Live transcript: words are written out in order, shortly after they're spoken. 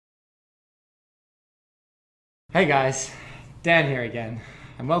Hey guys, Dan here again,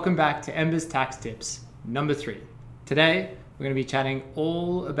 and welcome back to Ember's Tax Tips number 3. Today, we're going to be chatting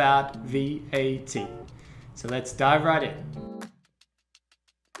all about VAT. So let's dive right in.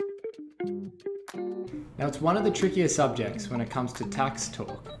 Now it's one of the trickiest subjects when it comes to tax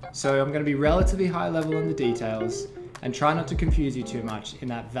talk, so I'm going to be relatively high level on the details and try not to confuse you too much in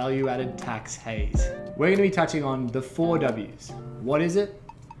that value-added tax haze. We're going to be touching on the 4 W's. What is it?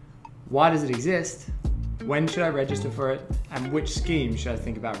 Why does it exist? When should I register for it? And which scheme should I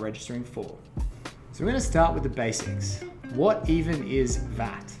think about registering for? So we're going to start with the basics. What even is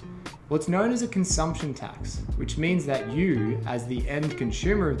VAT? Well, it's known as a consumption tax, which means that you, as the end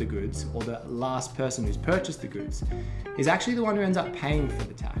consumer of the goods, or the last person who's purchased the goods, is actually the one who ends up paying for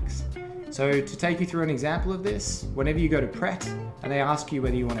the tax. So to take you through an example of this, whenever you go to Pret and they ask you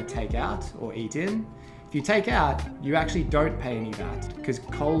whether you want to take out or eat in, if you take out, you actually don't pay any VAT because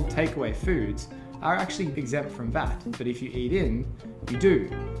cold takeaway foods are actually exempt from VAT, but if you eat in, you do.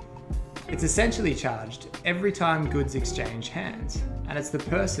 It's essentially charged every time goods exchange hands, and it's the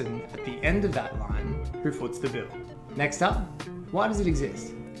person at the end of that line who foots the bill. Next up, why does it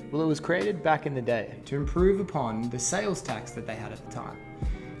exist? Well, it was created back in the day to improve upon the sales tax that they had at the time.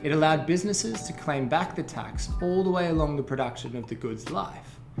 It allowed businesses to claim back the tax all the way along the production of the goods'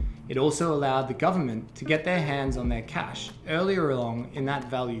 life. It also allowed the government to get their hands on their cash earlier along in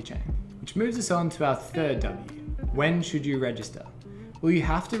that value chain. Which moves us on to our 3rd W. When should you register? Well, you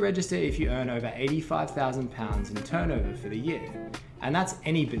have to register if you earn over £85,000 in turnover for the year. And that's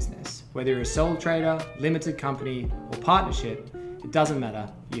any business. Whether you're a sole trader, limited company, or partnership, it doesn't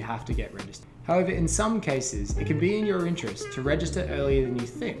matter, you have to get registered. However, in some cases, it can be in your interest to register earlier than you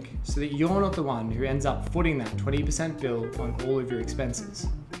think, so that you're not the one who ends up footing that 20% bill on all of your expenses.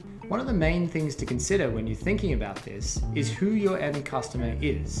 One of the main things to consider when you're thinking about this is who your end customer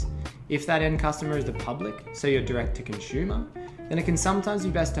is. If that end customer is the public, so you're direct to consumer, then it can sometimes be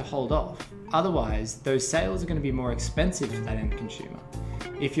best to hold off. Otherwise, those sales are going to be more expensive for that end consumer.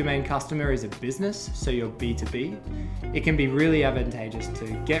 If your main customer is a business, so you're B2B, it can be really advantageous to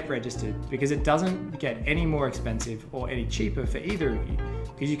get registered because it doesn't get any more expensive or any cheaper for either of you,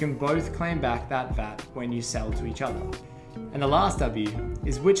 because you can both claim back that VAT when you sell to each other. And the last W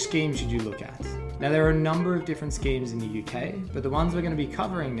is which scheme should you look at? Now there are a number of different schemes in the UK, but the ones we're going to be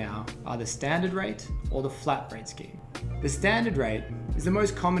covering now are the standard rate or the flat rate scheme. The standard rate is the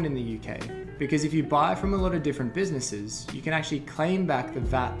most common in the UK because if you buy from a lot of different businesses, you can actually claim back the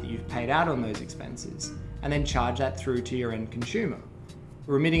VAT that you've paid out on those expenses and then charge that through to your end consumer,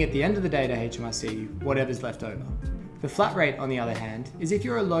 remitting at the end of the day to HMRC whatever's left over. The flat rate, on the other hand, is if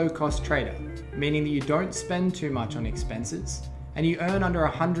you're a low-cost trader, meaning that you don't spend too much on expenses and you earn under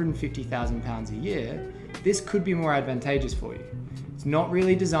 £150,000 a year, this could be more advantageous for you. It's not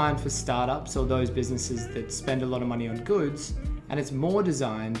really designed for startups or those businesses that spend a lot of money on goods, and it's more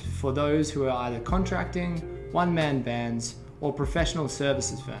designed for those who are either contracting, one-man bands, or professional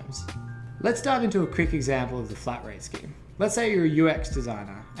services firms. Let's dive into a quick example of the flat rate scheme. Let's say you're a UX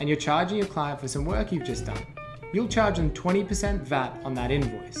designer and you're charging your client for some work you've just done. You'll charge them 20% VAT on that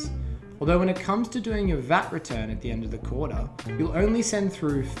invoice. Although when it comes to doing your VAT return at the end of the quarter, you'll only send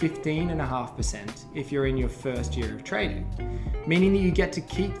through 15.5% if you're in your first year of trading, meaning that you get to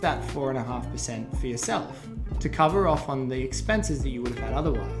keep that 4.5% for yourself to cover off on the expenses that you would have had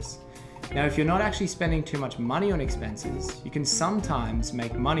otherwise. Now, if you're not actually spending too much money on expenses, you can sometimes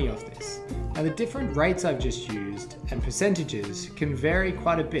make money off this. Now, the different rates I've just used and percentages can vary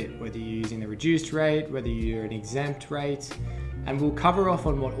quite a bit, whether you're using the reduced rate, whether you're an exempt rate, and we'll cover off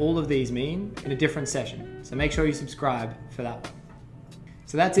on what all of these mean in a different session. So make sure you subscribe for that one.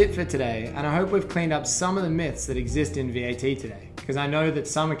 So that's it for today, and I hope we've cleaned up some of the myths that exist in VAT today, because I know that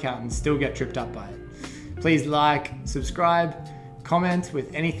some accountants still get tripped up by it. Please like, subscribe, comment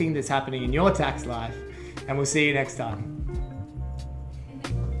with anything that's happening in your tax life, and we'll see you next time.